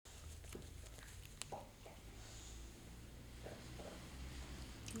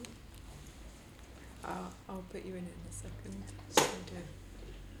put you in a second. So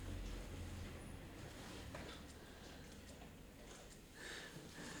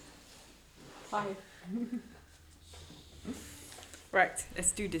Hi. Right,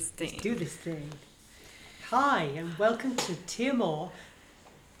 let's do this thing. Hi, and welcome to Amour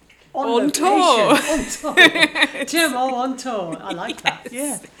on tour. On tour. Amour on tour. I like that.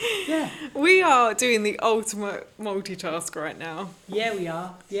 Yeah. We are doing the ultimate multitask right now. Yeah, we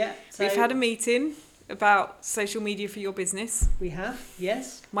are. Yeah. So we've had a meeting about social media for your business. We have,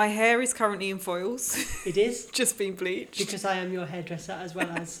 yes. My hair is currently in foils. It is. Just been bleached. Because I am your hairdresser as well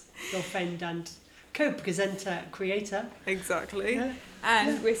as your friend and co-presenter, creator. Exactly. Yeah.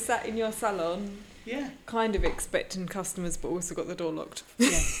 And we're sat in your salon. Yeah. Kind of expecting customers, but also got the door locked.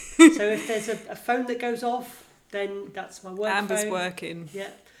 Yes. So if there's a phone that goes off, then that's my work Amber's phone. working.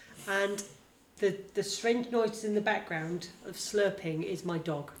 Yeah. And the strange noises in the background of slurping is my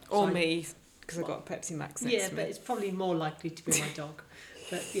dog. Or me, because I've got a Pepsi Max next to me. Yeah, but it's probably more likely to be my dog.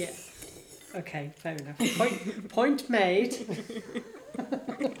 But yeah. Okay, fair enough. Point made.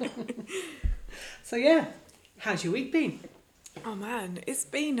 So yeah, how's your week been? Oh man, it's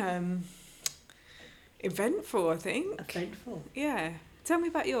been eventful, I think. Eventful. Yeah. Tell me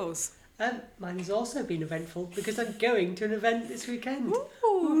about yours. Mine's also been eventful because I'm going to an event this weekend.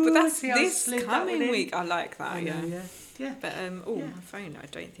 Ooh, but that's see how I this slid that coming one in? week. I like that. I know, yeah. But Yeah. my phone I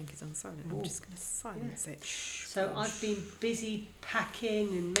don't think is on silent. I'm Ooh. just going to silence it. Shh. So I've been busy packing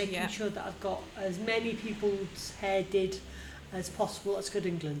and making sure that I've got as many people's hair did as possible. That's good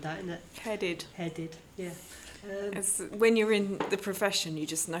England, that, isn't it? Hair did. Yeah. When you're in the profession, you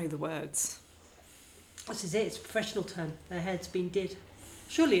just know the words. This is it. It's a professional term. Their hair's been did.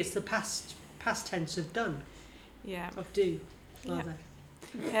 Surely it's the past tense of done. Yeah. Of do, rather.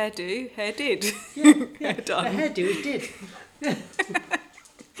 Hairdo, hair did. Yeah. Hair done. The hairdo is did. Yeah.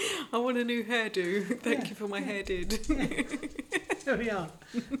 I want a new hairdo. Thank you for my hair did. There we are.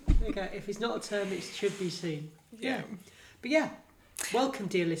 Okay. If it's not a term, it should be seen. Yeah. But yeah, welcome,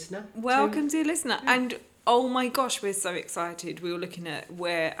 dear listener. Welcome, dear listener. Yeah. And oh my gosh, we're so excited. We were looking at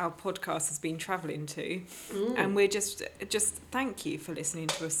where our podcast has been travelling to. And we're just thank you for listening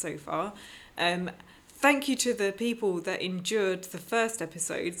to us so far. Thank you to the people that endured the first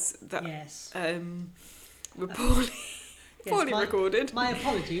episodes that were poorly recorded. My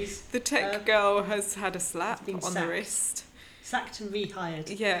apologies. The tech girl has had a slap on the wrist. Sacked and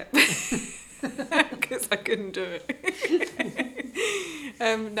rehired. Yeah. Because I couldn't do it.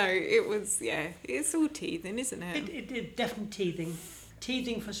 No, it was, it's all teething, isn't it? It definitely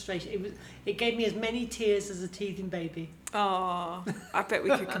teething frustration. It gave me as many tears as a teething baby. Oh, I bet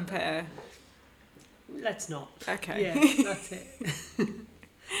we could compare. Let's not. Okay. Yeah, that's it.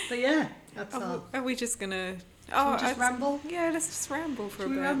 But yeah, that's Are we just gonna? Should we just ramble? Yeah, let's just ramble for a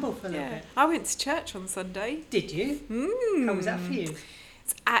bit. Ramble for a little bit? I went to church on Sunday. Did you? How was that for you?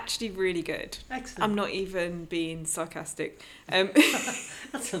 It's actually really good. Excellent. I'm not even being sarcastic.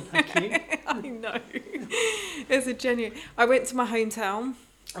 That's unlike you. I know. It's a genuine. I went to my hometown.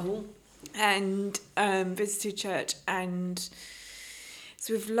 Oh. And visited church, and it's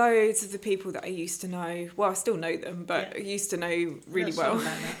with loads of the people that I used to know. Well, I still know them, but I used to know really well.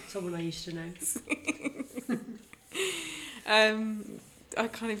 Someone I used to know. I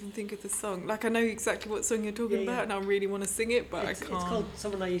can't even think of the song. Like, I know exactly what song you're talking about, and I really want to sing it, but I can't. It's called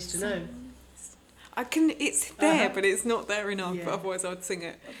Someone I Used to Know. I can. It's there, but it's not there enough. Yeah. But otherwise, I'd sing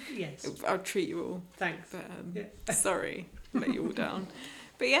it. Yes. I'd treat you all. Thanks. But sorry, let you all down.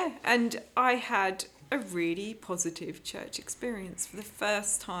 But yeah, and I had a really positive church experience for the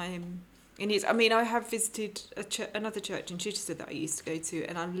first time in years. I mean, I have visited another church in Chichester that I used to go to,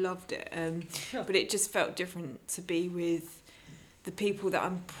 and I loved it. But it just felt different to be with the people that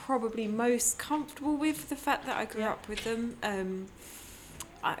I'm probably most comfortable with. The fact that I grew up with them,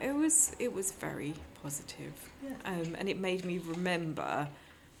 it was very positive, and it made me remember,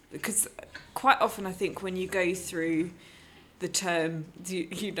 because quite often I think when you go through the term,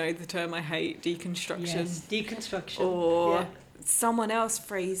 you know the term I hate, deconstruction. Yes, deconstruction. Or someone else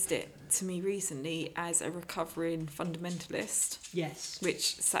phrased it to me recently as a recovering fundamentalist. Yes.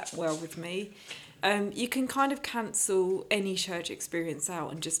 Which sat well with me. You can kind of cancel any church experience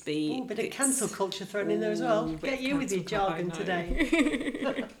out and just be... Oh, a bit of cancel culture thrown in there as well. Get you with your jargon today.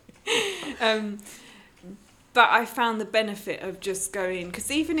 But I found the benefit of just going, because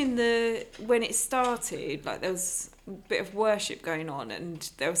even when it started, like there was a bit of worship going on, and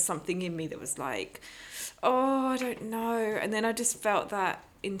there was something in me that was like, oh, I don't know. And then I just felt that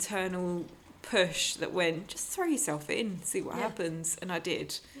internal push that went, just throw yourself in, see what happens. And I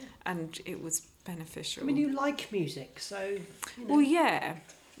did. Yeah. And it was beneficial. I mean, you like music, so... You know. Well, yeah.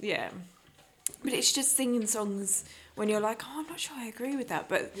 But it's just singing songs when you're like, oh, I'm not sure I agree with that.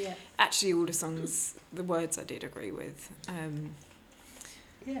 But actually all the songs, the words I did agree with.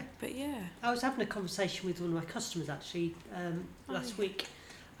 Yeah. But yeah. I was having a conversation with one of my customers actually last week,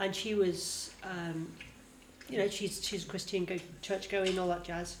 and she was, she's Christian, church going, all that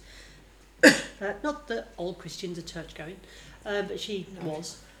jazz. Not that all Christians are church going, but she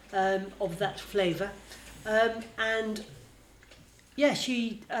was of that flavour. And yeah,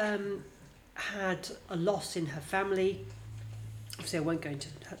 she had a loss in her family. Obviously, I won't go into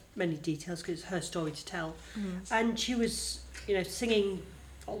many details because it's her story to tell. And she was, singing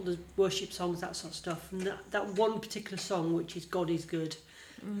all the worship songs, that sort of stuff. And that one particular song, which is God is Good,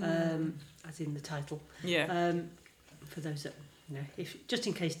 as in the title. Yeah. For those that, just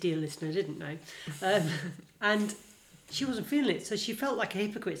in case dear listener didn't know. And she wasn't feeling it, so she felt like a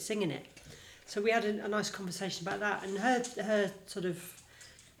hypocrite singing it. So we had a nice conversation about that, and her sort of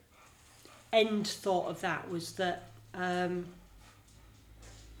end thought of that was that,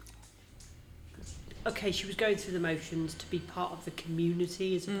 she was going through the motions to be part of the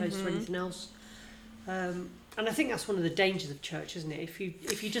community as opposed to anything else. And I think that's one of the dangers of church, isn't it? If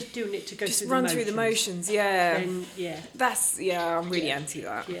you're just doing it to go just through run the motions, through the motions, yeah. then That's I'm really anti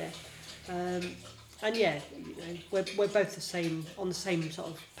that. Yeah. And we're both on the same sort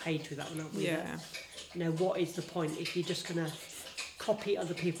of page with that one, aren't we? Yeah. What is the point if you're just gonna copy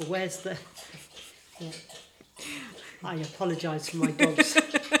other people? Where's the? Yeah. I apologise for my dogs.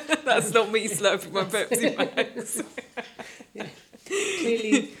 That's not me slurping my Pepsi Max.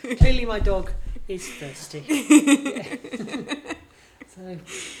 Clearly, my dog is thirsty. So,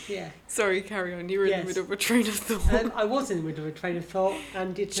 yeah. Sorry, carry on. You were in the middle of a train of thought. I was in the middle of a train of thought,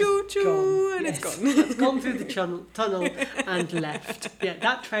 and it's gone. And it's gone. It's gone through the tunnel and left. Yeah,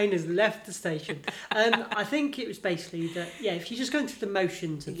 that train has left the station. I think it was basically that, if you're just going through the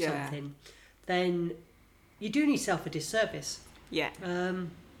motions of something, then you're doing yourself a disservice. Yeah.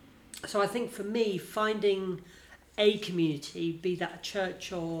 So I think for me, finding a community, be that a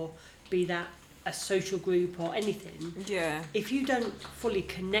church or be that a social group or anything, if you don't fully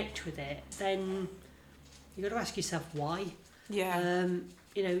connect with it, then you've got to ask yourself why.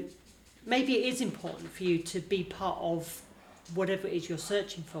 Maybe it is important for you to be part of whatever it is you're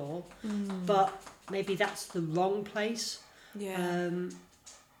searching for, but maybe that's the wrong place.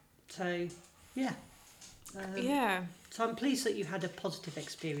 So I'm pleased that you had a positive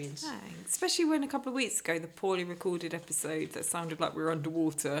experience. Thanks. Especially when a couple of weeks ago, the poorly recorded episode that sounded like we were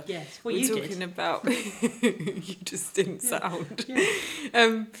underwater. Yes, we were talking about you just didn't sound.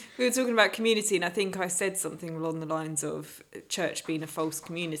 Yeah. We were talking about community, and I think I said something along the lines of church being a false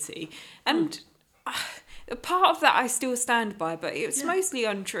community, and a part of that I still stand by, but it's mostly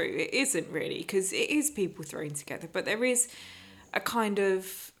untrue. It isn't really, because it is people thrown together, but there is a kind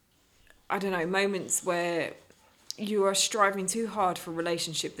of, I don't know, moments where you are striving too hard for a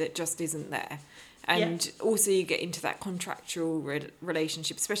relationship that just isn't there. And also you get into that contractual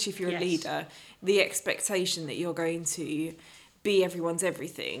relationship, especially if you're a leader, the expectation that you're going to be everyone's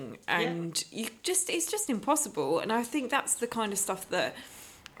everything. And it's just impossible. And I think that's the kind of stuff that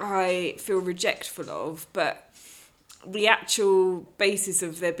I feel rejectful of. But the actual basis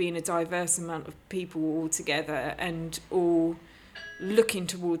of there being a diverse amount of people all together and all looking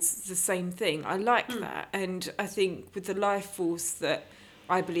towards the same thing, I like that. And I think with the life force that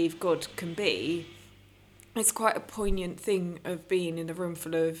I believe God can be, it's quite a poignant thing of being in a room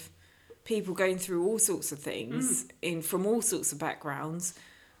full of people going through all sorts of things from all sorts of backgrounds,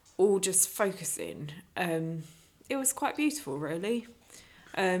 all just focusing. It was quite beautiful, really.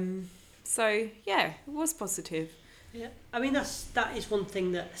 So yeah, it was positive. Yeah, I mean that is one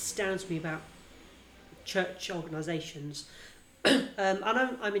thing that astounds me about church organisations. And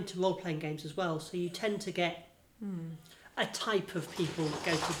I'm into role-playing games as well, so you tend to get a type of people that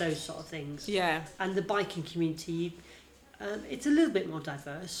go to those sort of things. Yeah. And the biking community, it's a little bit more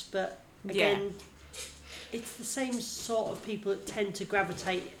diverse, but again, it's the same sort of people that tend to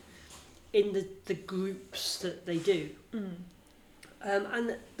gravitate in the groups that they do.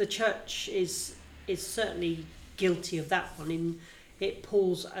 And the church is certainly guilty of that one. In it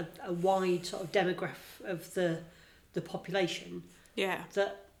pulls a wide sort of demographic of the population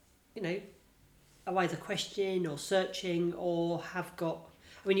that are either questioning or searching or have got.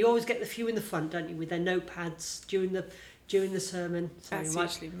 I mean, you always get the few in the front, don't you, with their notepads during the sermon. Sorry, that's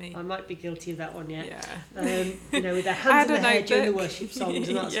usually me. I might be guilty of that one. With their hands in their hair during the worship songs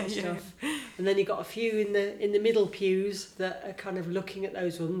and that sort of stuff. And then you got a few in the middle pews that are kind of looking at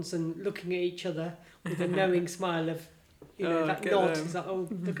those ones and looking at each other with a knowing smile of that nod. It's like,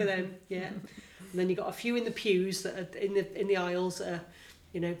 look at them, And then you got a few in the pews that are in the aisles that are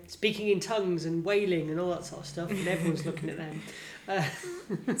speaking in tongues and wailing and all that sort of stuff, and everyone's looking at them.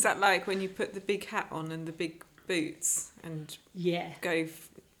 Is that like when you put the big hat on and the big boots and go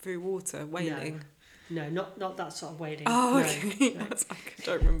through water wailing? No, not that sort of wailing. Oh, no, okay. No. I was like, I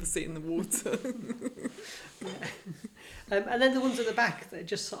don't remember seeing the water. And then the ones at the back that are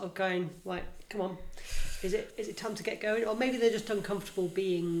just sort of going, like, come on, is it time to get going? Or maybe they're just uncomfortable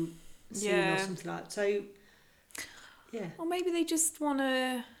being seen or something like that. So, yeah. Or maybe they just want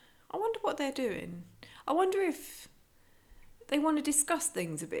to... I wonder what they're doing. I wonder if they want to discuss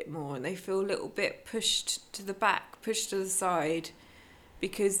things a bit more and they feel a little bit pushed to the back, pushed to the side,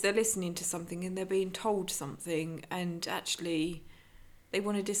 because they're listening to something and they're being told something and actually they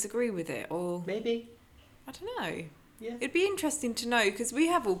want to disagree with it, or... Maybe. I don't know. Yeah. It'd be interesting to know, because we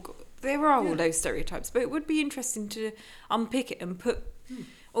have there are all those stereotypes, but it would be interesting to unpick it and put...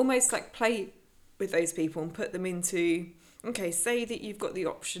 almost like play with those people and put them into... Okay, say that you've got the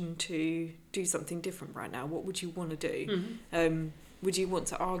option to do something different right now. What would you want to do? Mm-hmm. Would you want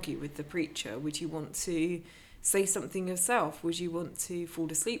to argue with the preacher? Would you want to say something yourself? Would you want to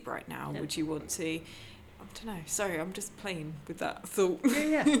fall asleep right now? Yep. Would you want to... I don't know. Sorry, I'm just playing with that thought.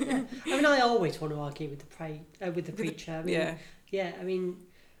 Yeah. I mean, I always want to argue with the preacher. I mean, I mean,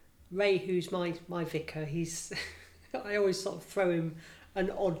 Ray, who's my vicar, he's... I always sort of throw him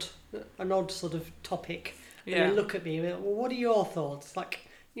an odd sort of topic, and they look at me and, well, what are your thoughts? Like,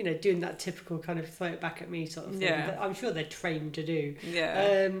 doing that typical kind of throw it back at me sort of thing that I'm sure they're trained to do.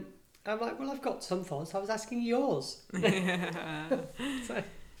 Yeah. I'm like, well, I've got some thoughts. I was asking yours. So,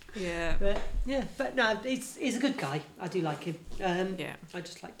 but no, he's a good guy. I do like him. I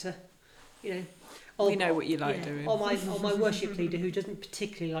just like to, we know what you like doing. Or my worship leader, who doesn't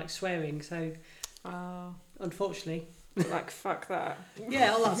particularly like swearing, so unfortunately. Like, fuck that.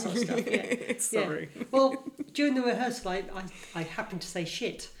 Yeah, all that sort of stuff. Yeah. Sorry. Yeah. Well, during the rehearsal, I happened to say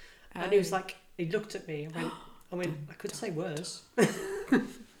shit, and he was like, he looked at me and went, I could say worse.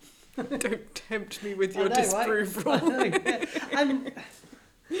 Don't tempt me with your disapproval. Right? I know,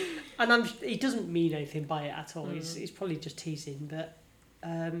 yeah. And he doesn't mean anything by it at all. He's probably just teasing. But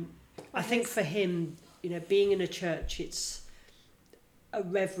I think for him, being in a church, it's a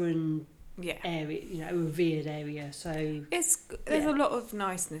reverend area, a revered area. So there's a lot of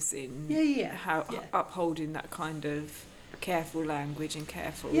niceness in how upholding that kind of careful language and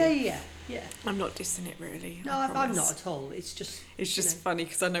careful. Yeah. I'm not dissing it really. No, I'm not at all. It's just funny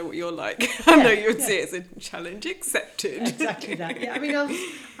because I know what you're like. I know you would see it as a challenge accepted. Exactly that. Yeah, I mean,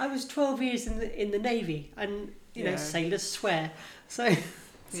 I was 12 years in the Navy, and sailors swear. So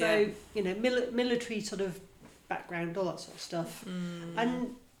military sort of background, all that sort of stuff,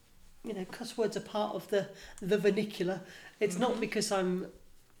 and cuss words are part of the vernacular. It's not because I'm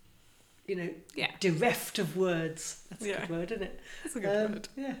bereft of words. That's a good word, isn't it? That's a good word.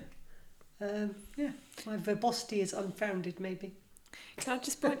 Yeah. My verbosity is unfounded, maybe. Can I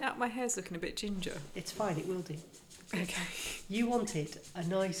just point out my hair's looking a bit ginger? It's fine, it will do. Okay. You wanted a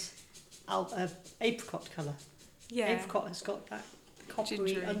nice apricot colour. Yeah. Apricot has got that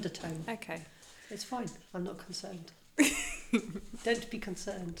coppery undertone. Okay. It's fine. I'm not concerned. Don't be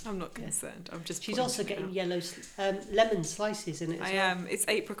concerned. I'm not concerned. I'm just. She's also getting yellow lemon slices in it. I am. It's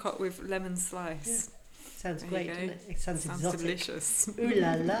apricot with lemon slice. Yeah. Sounds great, doesn't it? It sounds exotic. Delicious. Ooh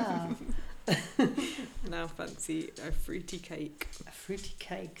la la. Now fancy a fruity cake. A fruity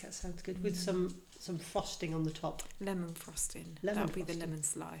cake. That sounds good with some frosting on the top. Lemon frosting. That'll be the lemon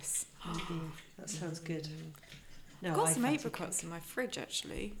slice. That sounds good. No, I've got some apricots in my fridge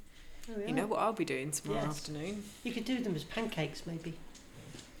actually. Oh, yeah. You know what I'll be doing tomorrow afternoon? You could do them as pancakes, maybe.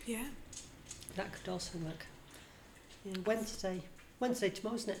 Yeah. That could also work. Yeah, Wednesday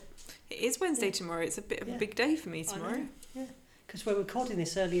tomorrow, isn't it? It is Wednesday tomorrow. It's a bit of a big day for me tomorrow. Yeah, because we're recording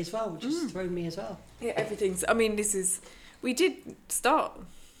this early as well, which has thrown me as well. Yeah, everything's... I mean, we did start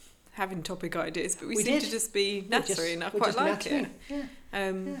having topic ideas, but we seem to just be nattering, and I quite like it. Yeah.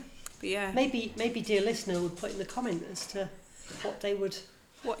 But yeah. Maybe dear listener would put in the comment as to what they would...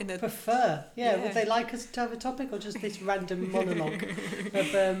 prefer? Would they like us to have a topic or just this random monologue?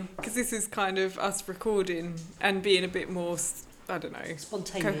 Because this is kind of us recording and being a bit more, I don't know,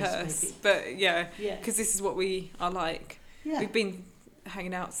 spontaneous, coerce. maybe. But because this is what we are like. Yeah. We've been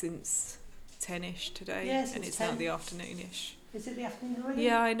hanging out since 10ish today, and it's 10. Now the afternoonish. Is it the afternoon already?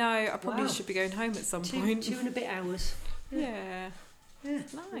 Yeah, I know. I probably should be going home at some point. 2 and a bit hours. Yeah.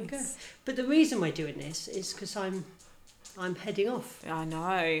 Nice. Okay. But the reason we're doing this is because I'm heading off. I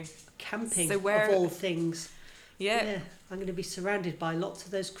know. Camping, of all things. Yeah. I'm going to be surrounded by lots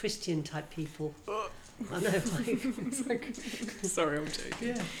of those Christian type people. I know. It's like, Sorry, I'm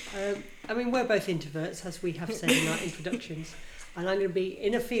joking. yeah. I mean, we're both introverts, as we have said in our introductions. And I'm going to be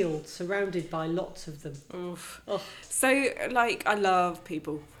in a field surrounded by lots of them. Oof. Oh. So, like, I love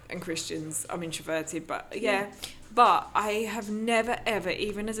people and Christians. I'm introverted, but yeah. But I have never, ever,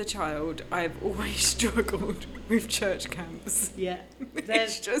 even as a child, I've always struggled with church camps. Yeah.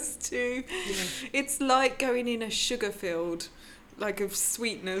 It's just too... Yeah. It's like going in a sugar field, like of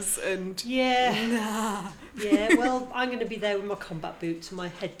sweetness and... Yeah. Nah. Yeah, well, I'm going to be there with my combat boots and my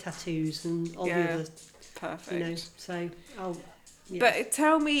head tattoos and all the other... Perfect. You know, so I'll... Yeah. But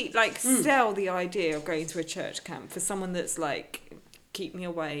tell me, like, sell the idea of going to a church camp for someone that's like, keep me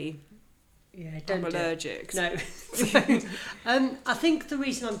away. Yeah, don't I'm allergic. No. I think the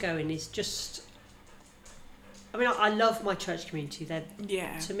reason I'm going is just... I mean, I love my church community. They're,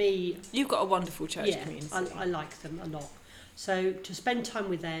 to me... You've got a wonderful church community. I like them a lot. So to spend time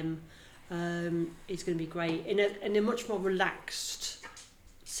with them is going to be great in a much more relaxed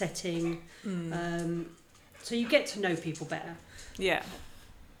setting. So you get to know people better. Yeah.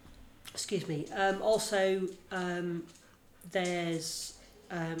 Excuse me. Also, there's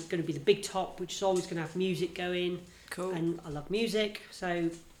going to be the big top, which is always going to have music going. Cool. And I love music, so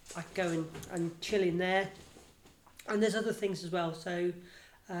I can go and chill in there. And there's other things as well. So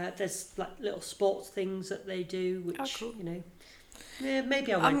there's like little sports things that they do, which, cool. you know... Yeah,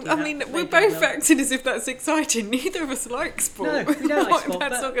 maybe I won't do I that. mean, Maybe we're I both will. acting as if that's exciting. Neither of us like sport. No, we don't like sport.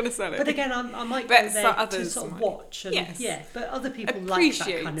 That's not going to sell it. But again, I might But go there to others sort of might. watch. And, Yes. Yeah, but other people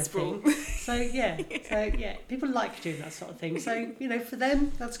Appreciate like that kind of sport. thing. So yeah, people like doing that sort of thing. So, you know, for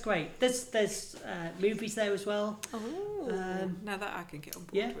them, that's great. There's movies there as well. Oh, now that I can get on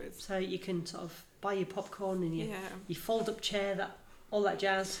board Yeah, with. so you can sort of buy your popcorn and your fold-up chair, all that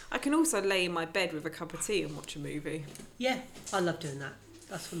jazz. I can also lay in my bed with a cup of tea and watch a movie. Yeah, I love doing that.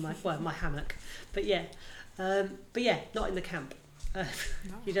 That's one of my hammock. But yeah, not in the camp. No.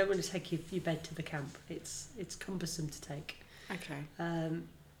 You don't want to take your bed to the camp. It's cumbersome to take. Okay.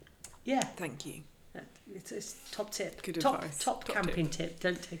 Yeah. Thank you. It's top tip. Good top, advice. Top Top camping tip.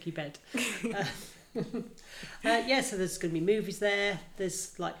 Don't take your bed. So there's going to be movies there.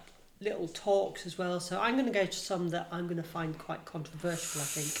 There's like little talks as well. So I'm going to go to some that I'm going to find quite controversial, I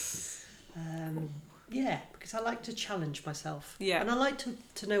think. Yeah, because I like to challenge myself. Yeah. And I like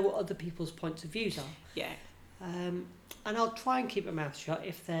to know what other people's points of views are. Yeah. And I'll try and keep my mouth shut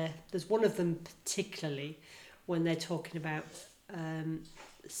if there's one of them particularly when they're talking about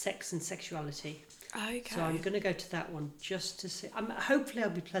sex and sexuality. Okay. So I'm going to go to that one just to see. Hopefully I'll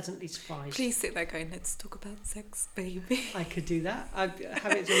be pleasantly surprised. Please sit there going, let's talk about sex, baby. I could do that. I'd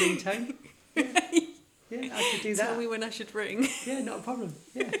have it as a ringtone. Yeah, I could do that. Tell me when I should ring. Yeah, not a problem.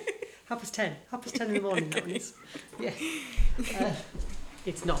 Yeah. 10:30. 10:30 in the morning, that one is. Yeah.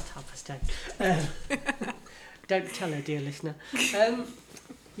 It's not 10:30. Don't tell her, dear listener.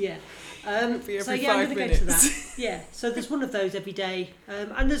 Yeah. So yeah, I'm going to go to that. Yeah. So there's one of those every day,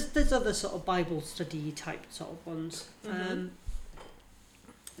 and there's other sort of Bible study type sort of ones.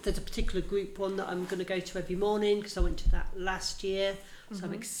 There's a particular group one that I'm going to go to every morning because I went to that last year, so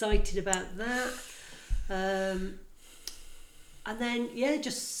I'm excited about that. And then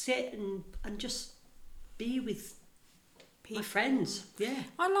just sit and just be with my friends. Yeah.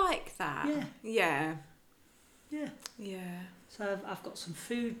 I like that. Yeah. Yeah. So I've got some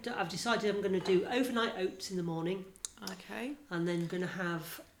food. I've decided I'm going to do overnight oats in the morning. Okay. And then going to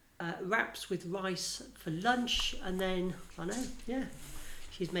have wraps with rice for lunch. And then,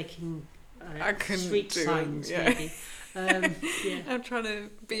 she's making I couldn't sweet do signs, yeah. maybe. Yeah. I'm trying to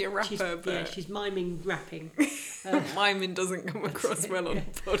be a rapper, but she's miming rapping. miming doesn't come across well on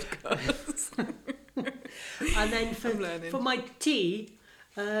podcasts. And then for my tea,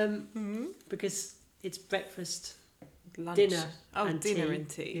 because it's breakfast, Lunch. dinner, and dinner tea. And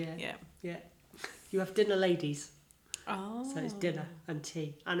tea. Yeah. You have dinner, ladies. Oh. So it's dinner and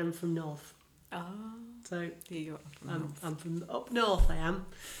tea, and I'm from North. Oh. So You're I'm from up north. I am.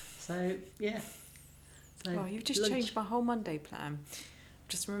 So yeah. So oh, you've just changed my whole Monday plan.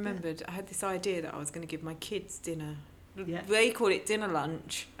 Just remembered I had this idea that I was going to give my kids dinner. Yeah. They call it dinner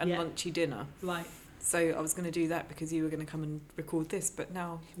lunch and lunchy dinner. Right. So I was going to do that because you were going to come and record this, but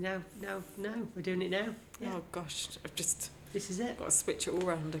now... No, we're doing it now. Yeah. Oh gosh, I've just... This is it. Got to switch it all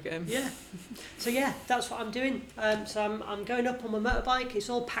around again. Yeah. So yeah, that's what I'm doing. So I'm going up on my motorbike.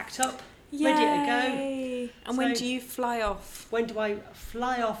 It's all packed up, Yay. ready to go. And when do you fly off? When do I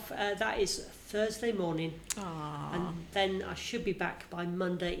fly off? That is Thursday morning. Aww. And then I should be back by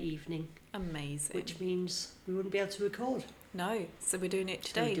Monday evening. Amazing. Which means we wouldn't be able to record. No, so we're doing it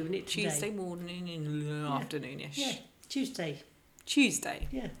today. So we're doing it today. Tuesday morning in the afternoon-ish. Yeah, Tuesday. Tuesday.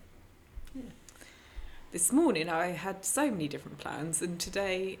 Yeah. this morning I had so many different plans, and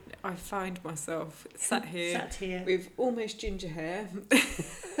today I find myself sat here with almost ginger hair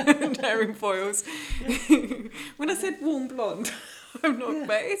and hair in foils. When I said warm blonde, I'm not,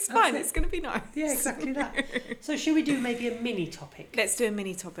 but it's fine, it's going to be nice. Yeah, exactly that. So should we do maybe a mini topic? Let's do a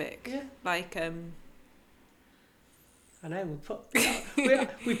mini topic. Yeah. Like, I know,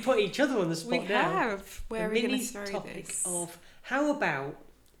 we put each other on the spot we now. have. Where are we going to throw topic this? Of how about,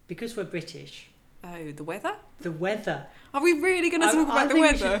 because we're British... Oh, the weather? The weather. Are we really going to talk about the weather?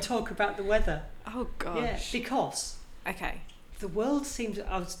 I think we should talk about the weather. Oh, gosh. Yeah, because... Okay. The world seems...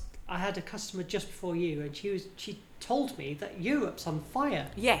 I had a customer just before you, and she told me that Europe's on fire.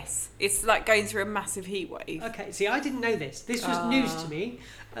 Yes. It's like going through a massive heat wave. Okay, see, I didn't know this. This was news to me.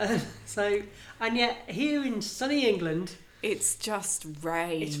 And yet, here in sunny England... It's just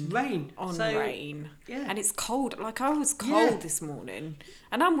rain. It's rain. Rain. Yeah. And it's cold. Like, I was cold this morning.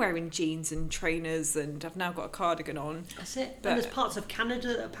 And I'm wearing jeans and trainers, and I've now got a cardigan on. That's it. But, and there's parts of Canada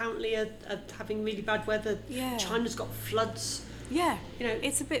that apparently are having really bad weather. Yeah. China's got floods. Yeah. You know,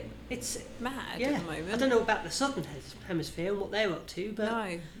 it's mad at the moment. I don't know about the southern hemisphere and what they're up to, but...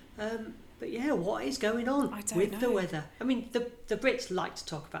 No. But yeah, what is going on with the weather? I mean, the Brits like to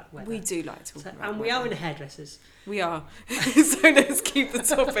talk about the weather. We do like to talk about and the we weather. are in hairdressers. We are. So let's keep the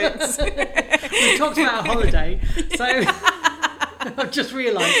topics. We've talked about a holiday, so I've just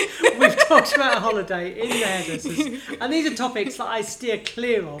realised we've talked about a holiday in the hairdressers, and these are topics that I steer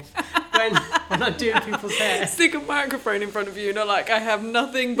clear of when I'm doing people's hair. Stick a microphone in front of you and I'm like, I have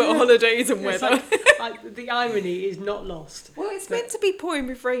nothing but holidays and weather. Like, the irony is not lost. Well, it's meant to be pouring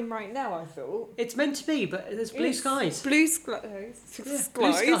with rain right now, I thought. It's meant to be, but there's blue skies. Blue skies. Blue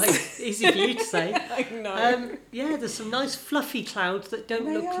skies. Easy for you to say. I know. Yeah, there's some nice fluffy clouds that don't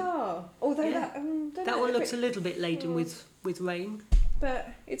they look... are. Although that one looks a little bit laden with rain. But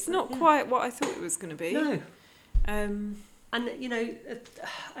it's not quite what I thought it was going to be. No. And, you know,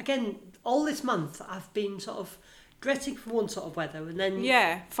 again, all this month I've been sort of dressing for one sort of weather, and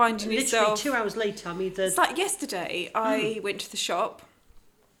then finding literally yourself. 2 hours later, I'm either... It's like yesterday, I went to the shop,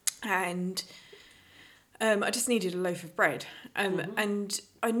 and I just needed a loaf of bread, and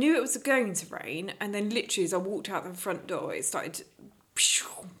I knew it was going to rain, and then literally as I walked out the front door, it started.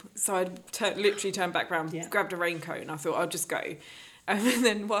 So I literally turned back around, grabbed a raincoat, and I thought I'll just go. And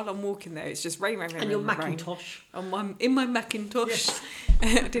then while I'm walking there, it's just rain. And your Macintosh. In my Macintosh. Yes.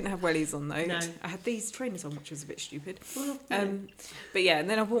 I didn't have wellies on though. No. I had these trainers on, which was a bit stupid. Well, But yeah, and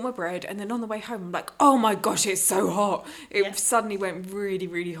then I bought my bread, and then on the way home, I'm like, oh my gosh, it's so hot. It suddenly went really,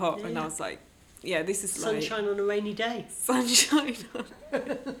 really hot, and I was like, yeah, this is sunshine on a rainy day. Sunshine on a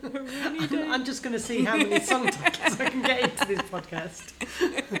rainy day. I'm just going to see how many song titles I can get into this podcast.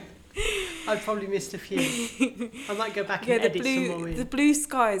 I've probably missed a few. I might go back and edit some more in. The blue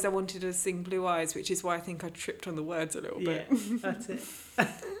skies, I wanted to sing Blue Eyes, which is why I think I tripped on the words a little bit. Yeah, that's it.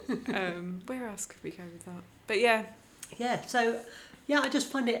 Where else could we go with that? But yeah. Yeah, so, I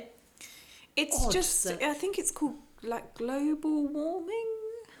just find it It's just, I think it's called, like, global warming.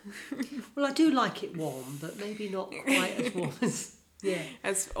 Well, I do like it warm, but maybe not quite as warm as... Yeah.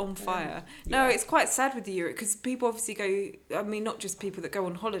 As on fire. No, it's quite sad with the Europe, because people obviously go, I mean, not just people that go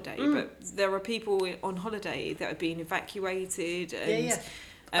on holiday, but there are people on holiday that are being evacuated. And,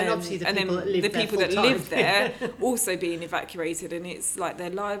 and obviously the people that live there also being evacuated, and it's like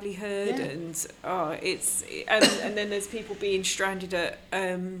their livelihood, and then there's people being stranded at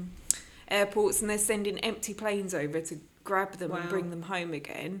airports, and they're sending empty planes over to grab them and bring them home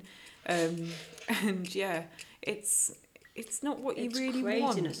again. And yeah, it's not what you really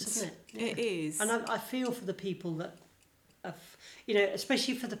want. Isn't it? Yeah. It is. And I feel for the people that have,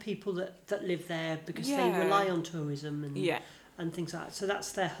 especially for the people that live there, because they rely on tourism and things like that. So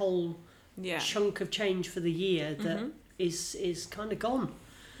that's their whole chunk of change for the year that is kind of gone.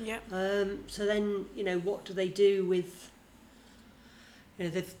 Yeah. So then, what do they do with...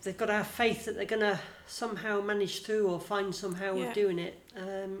 they've got to have faith that they're going to somehow manage through or find somehow of doing it.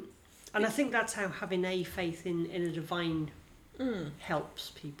 And I think that's how having a faith in a divine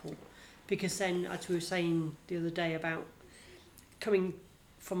helps people. Because then, as we were saying the other day about coming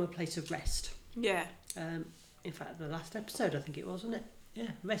from a place of rest. Yeah. In fact, the last episode, I think it was, wasn't it?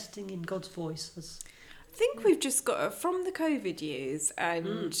 Yeah, resting in God's voice. I think we've just got, from the COVID years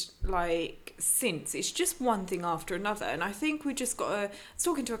and since, it's just one thing after another. And I think we just got I was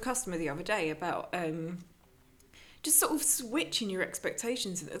talking to a customer the other day about... just sort of switching your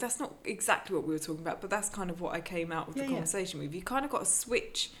expectations. That's not exactly what we were talking about, but that's kind of what I came out of the conversation with. You kind of got to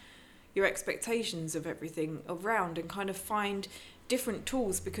switch your expectations of everything around and kind of find different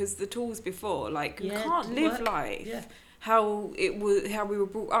tools, because the tools before, you can't live life how we were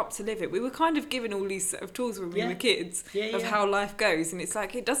brought up to live it. We were kind of given all these set of tools when we were kids of how life goes, and it's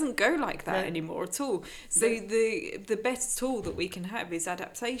like it doesn't go like that anymore at all. So the best tool that we can have is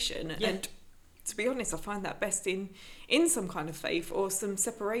adaptation, and to be honest, I find that best in some kind of faith or some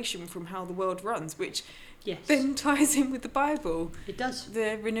separation from how the world runs, which then ties in with the Bible. It does.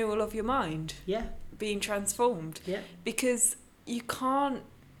 The renewal of your mind. Yeah. Being transformed. Yeah. Because you can't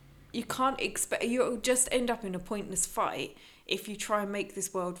expect, you'll just end up in a pointless fight if you try and make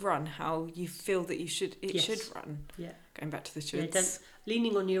this world run how you feel that it should run. Yeah. Going back to the shoulds. Yeah,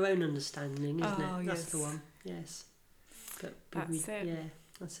 leaning on your own understanding, isn't it? That's the one. Yes. But that's it. Yeah,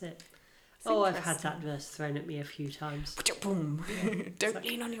 that's it. I've had that verse thrown at me a few times. Boom. Yeah. Don't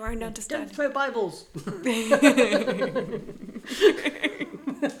lean on your own understanding. Don't throw Bibles.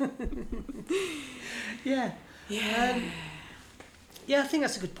 Yeah. Yeah. I think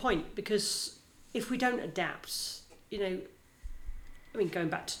that's a good point, because if we don't adapt, going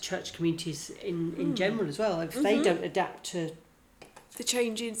back to church communities in general as well, if they don't adapt to the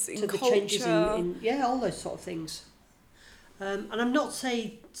changes in culture, the changes in all those sort of things. And I'm not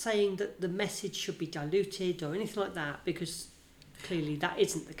saying that the message should be diluted or anything like that, because clearly that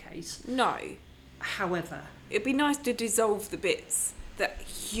isn't the case. No. However, it'd be nice to dissolve the bits that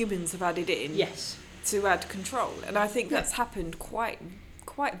humans have added in. Yes. To add control, and I think that's happened quite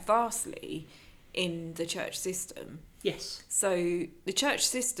vastly in the church system. Yes. So the church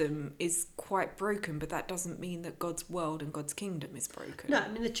system is quite broken, but that doesn't mean that God's world and God's kingdom is broken. No, I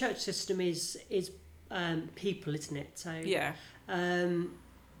mean the church system is people, isn't it? So and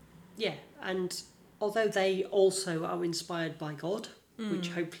although they also are inspired by God, which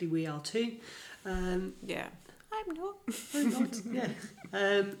hopefully we are too. I'm not.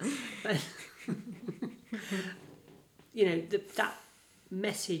 Yeah. That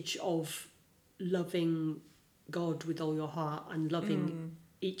message of loving God with all your heart and loving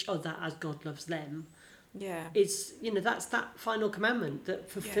each other as God loves them is, that's that final commandment that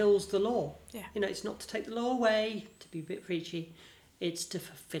fulfills the law. Yeah. It's not to take the law away, to be a bit preachy, it's to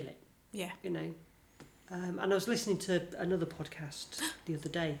fulfill it. Yeah. And I was listening to another podcast the other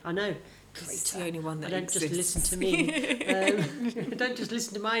day. I know. It's the only one that don't exists. Just listen to me. Don't just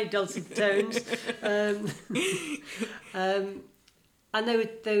listen to my dulcet tones. And they were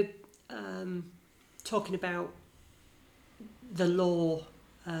talking about the law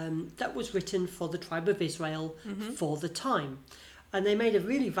that was written for the tribe of Israel for the time. And they made a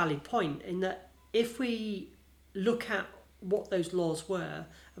really valid point in that if we look at what those laws were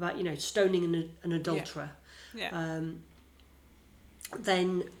about, stoning an adulterer,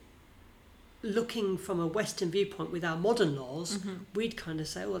 then looking from a Western viewpoint with our modern laws, we'd kind of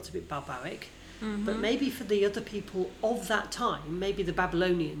say, that's a bit barbaric. But maybe for the other people of that time, maybe the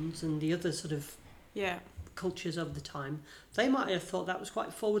Babylonians and the other sort of cultures of the time, they might have thought that was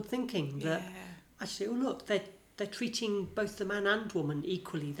quite forward thinking. That actually, look, they're treating both the man and woman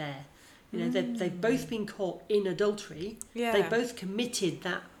equally there. They've both been caught in adultery. Yeah. They both committed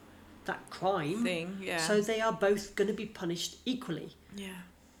that crime. So they are both going to be punished equally. Yeah.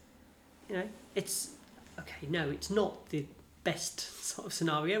 It's okay. No, it's not the best sort of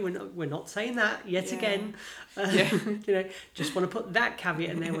scenario. We're not saying that yet again. Just want to put that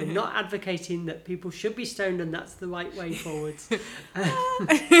caveat in there. We're not advocating that people should be stoned and that's the right way forwards. No,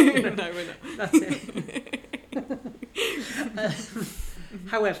 we're not. That's it.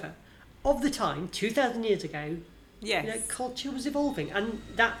 However, of the time, 2,000 years ago, culture was evolving, and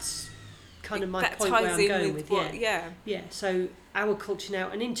that's kind of my point where I'm going with. So our culture now,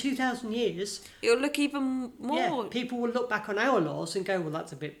 and in 2,000 years, it'll look even more. Yeah, people will look back on our laws and go, "Well,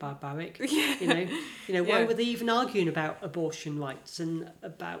 that's a bit barbaric." Why were they even arguing about abortion rights and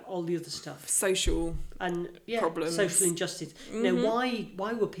about all the other stuff? Social and problems, social injustice.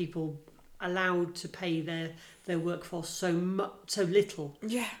 Why were people allowed to pay their workforce so little?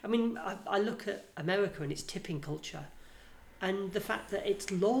 Yeah, I mean, I look at America and its tipping culture. And the fact that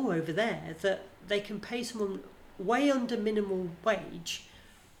it's law over there that they can pay someone way under minimum wage,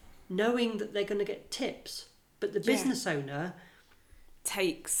 knowing that they're going to get tips, but the business owner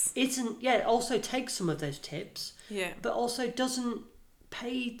also takes some of those tips, but also doesn't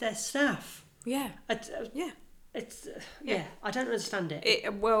pay their staff. I don't understand it.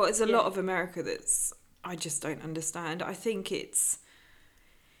 There's a lot of America that's I just don't understand. I think it's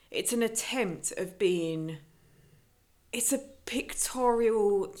an attempt of being. It's a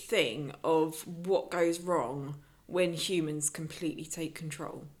pictorial thing of what goes wrong when humans completely take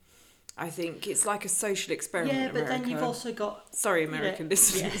control. I think it's like a social experiment. Yeah, in but America. then you've also got... Sorry, American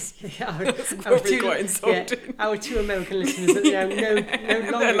listeners. Yeah, That's probably quite insulting. Yeah, our 2 American listeners that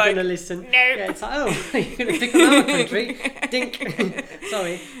no longer like, going to listen. No. Yeah, it's like, oh, you're going to pick on our country. Dink.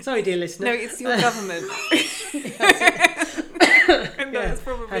 Sorry, dear listener. No, it's your government. And that's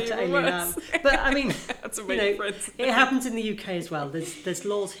probably had to even worse. But I mean, To make friends. it happens in the UK as well. There's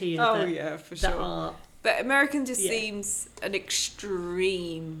laws here For that sure. are... But American just seems an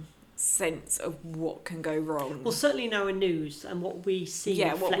extreme sense of what can go wrong. Well, certainly in our news and what we see.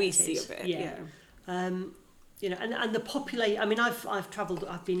 Yeah, reflected, what we see of it. Yeah. And the population. I mean, I've travelled.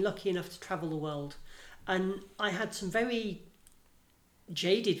 I've been lucky enough to travel the world, and I had some very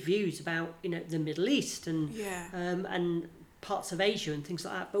jaded views about the Middle East and and parts of Asia and things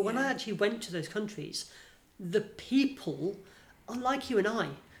like that. But when I actually went to those countries, the people are like you and I.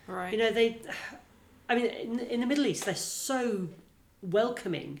 Right. I mean, in the Middle East, they're so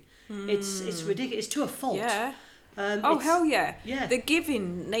welcoming. It's ridiculous. It's to a fault. Yeah. Hell yeah. Yeah. The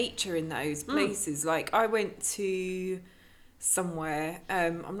giving nature in those places. Like, I went to somewhere,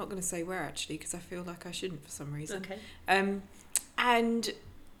 I'm not going to say where actually, because I feel like I shouldn't for some reason. Okay. And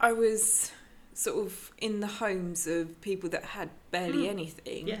I was sort of in the homes of people that had barely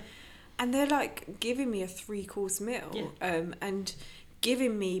anything. Yeah. And they're like giving me a 3-course meal. And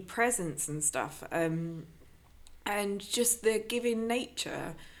giving me presents and stuff, and just the giving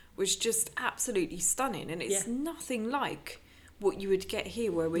nature was just absolutely stunning, and it's nothing like what you would get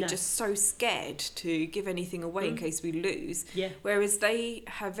here, where we're just so scared to give anything away in case we lose. Whereas they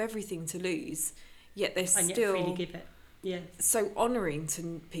have everything to lose, yet they're and still yet freely give it. so honouring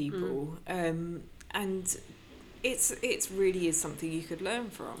to people, and it's really is something you could learn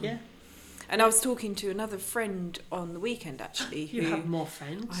from. And I was talking to another friend on the weekend, actually. You have more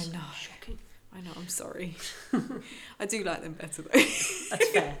friends. I know. Shocking. I know, I'm sorry. I do like them better, though. That's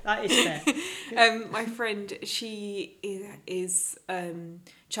fair. That is fair. My friend, she is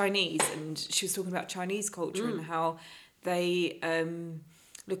Chinese, and she was talking about Chinese culture and how they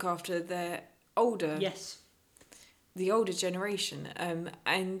look after their older... Yes. The older generation.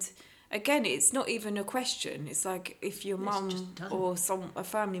 And... Again, it's not even a question. It's like if your mum or a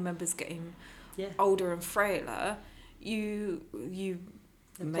family member's getting older and frailer, you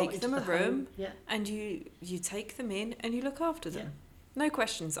make them a room and you take them in and you look after them. No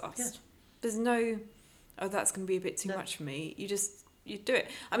questions asked. There's no, that's going to be a bit too much for me. You do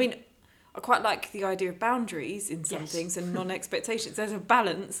it. I mean, I quite like the idea of boundaries in some things and non-expectations. There's a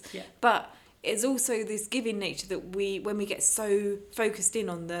balance, but it's also this giving nature that when we get so focused in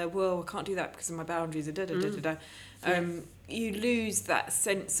on I can't do that because of my boundaries, you lose that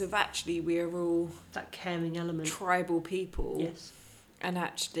sense of actually we are all that caring element, tribal people, and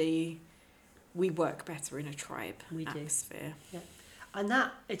actually we work better in a tribe atmosphere. And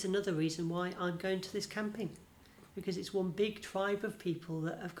that is another reason why I'm going to this camping, because it's one big tribe of people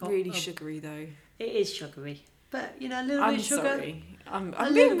that have got really sugary though. It is sugary. But, a little bit of sugar. Sorry. I'm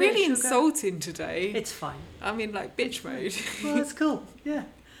being really insulting today. It's fine. I'm in, bitch mode. Well, that's cool. Yeah.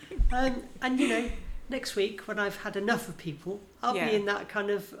 And next week, when I've had enough of people, I'll be in that kind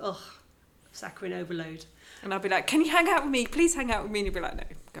of, saccharine overload. And I'll be like, can you hang out with me? Please hang out with me. And you'll be like, no,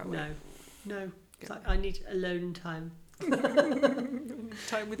 go away. No. It's like, I need alone time.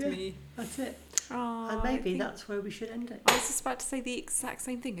 Time with me. That's it. Oh, and maybe that's where we should end it. I was just about to say the exact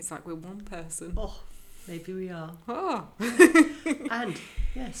same thing. It's like we're one person. Oh. Maybe we are. Oh. And,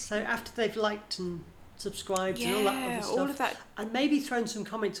 so after they've liked and subscribed and all that other stuff. All of that. And maybe thrown some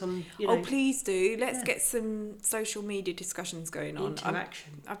comments on, Oh, please do. Let's get some social media discussions going on.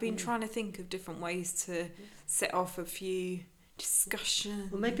 Interaction. I've been trying to think of different ways to set off a few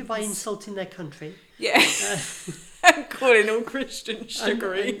discussions. Well, maybe by insulting their country. Yeah. And calling all Christians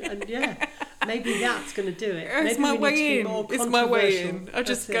sugary. And maybe that's going to do it. It's maybe my way in. It's my way in. I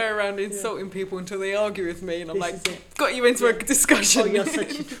just go around insulting people until they argue with me, and I'm like, got you into a discussion. Oh, you're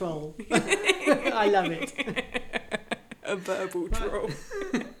such a troll. I love it. A verbal troll.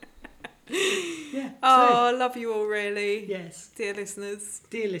 Yeah. Oh, I love you all, really. Yes. Dear listeners.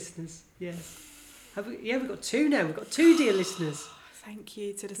 Dear listeners, yes. We've got 2 now. We've got 2 dear listeners. Thank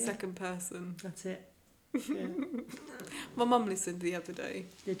you to the second person. That's it. Yeah. My mum listened the other day.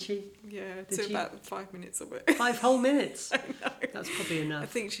 Did she? Yeah, to about 5 minutes of it. 5 whole minutes? I know. That's probably enough. I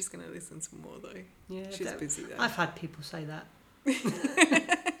think she's going to listen some more though. Yeah, she's busy though. I've had people say that.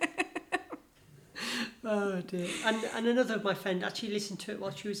 Oh dear. And another of my friend actually listened to it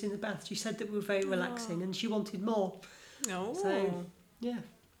while she was in the bath. She said that we were very relaxing and she wanted more. Oh. So, yeah.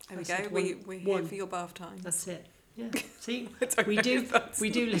 There we go. We're here for your bath time. That's it. Yeah. See, we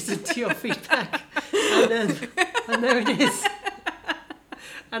do listen to your feedback. And there it is.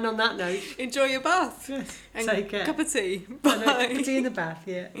 And on that note, enjoy your bath. yes, And take care. cup of tea. And a cup Bye. of tea in the bath,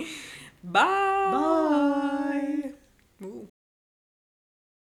 yeah. Bye. Bye. Ooh.